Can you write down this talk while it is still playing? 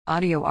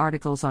Audio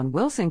articles on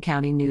Wilson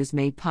County News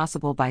made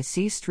possible by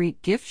C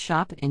Street Gift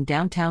Shop in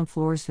downtown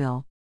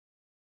Floresville.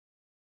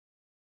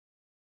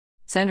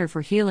 Center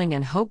for Healing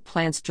and Hope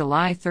plans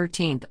July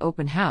 13th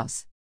open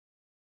house.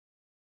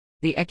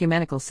 The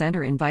Ecumenical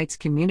Center invites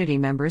community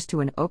members to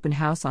an open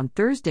house on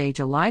Thursday,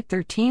 July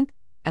 13th,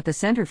 at the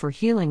Center for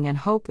Healing and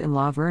Hope in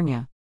La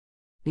Vernia.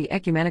 The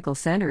Ecumenical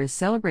Center is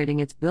celebrating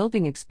its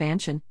building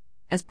expansion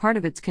as part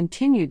of its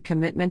continued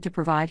commitment to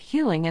provide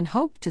healing and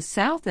hope to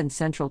South and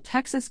Central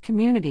Texas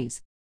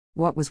communities.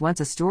 What was once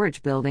a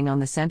storage building on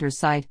the center's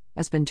site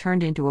has been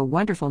turned into a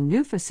wonderful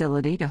new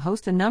facility to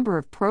host a number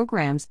of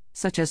programs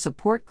such as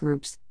support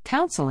groups,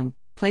 counseling,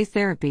 play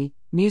therapy,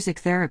 music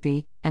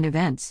therapy, and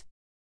events.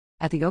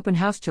 At the open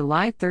house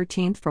July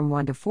 13th from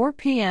 1 to 4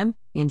 p.m.,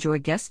 enjoy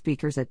guest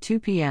speakers at 2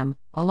 p.m.,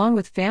 along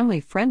with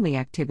family-friendly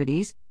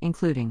activities,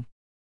 including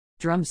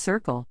drum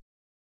circle,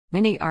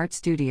 mini art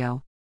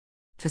studio,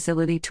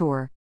 facility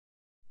tour,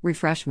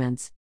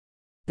 refreshments.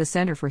 The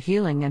Center for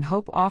Healing and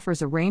Hope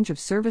offers a range of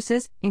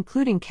services,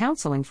 including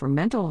counseling for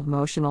mental,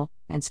 emotional,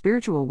 and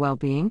spiritual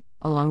well-being,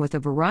 along with a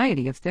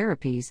variety of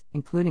therapies,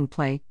 including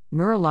play,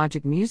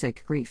 neurologic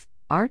music, grief,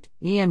 art,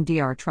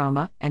 EMDR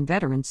trauma, and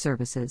veteran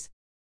services.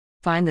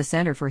 Find the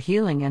Center for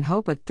Healing and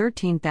Hope at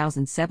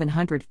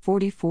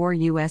 13,744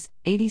 U.S.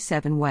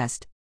 87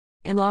 West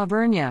in La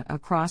Vernia,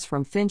 across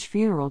from Finch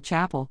Funeral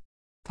Chapel.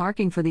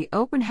 Parking for the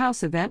open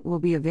house event will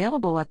be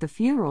available at the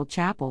funeral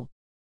chapel.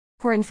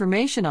 For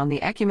information on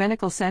the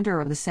Ecumenical Center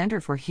or the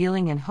Center for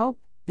Healing and Hope,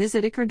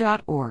 visit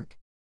ICHR.org.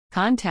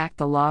 Contact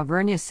the La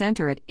Vernia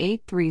Center at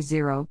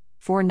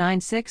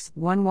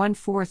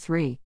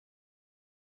 830-496-1143.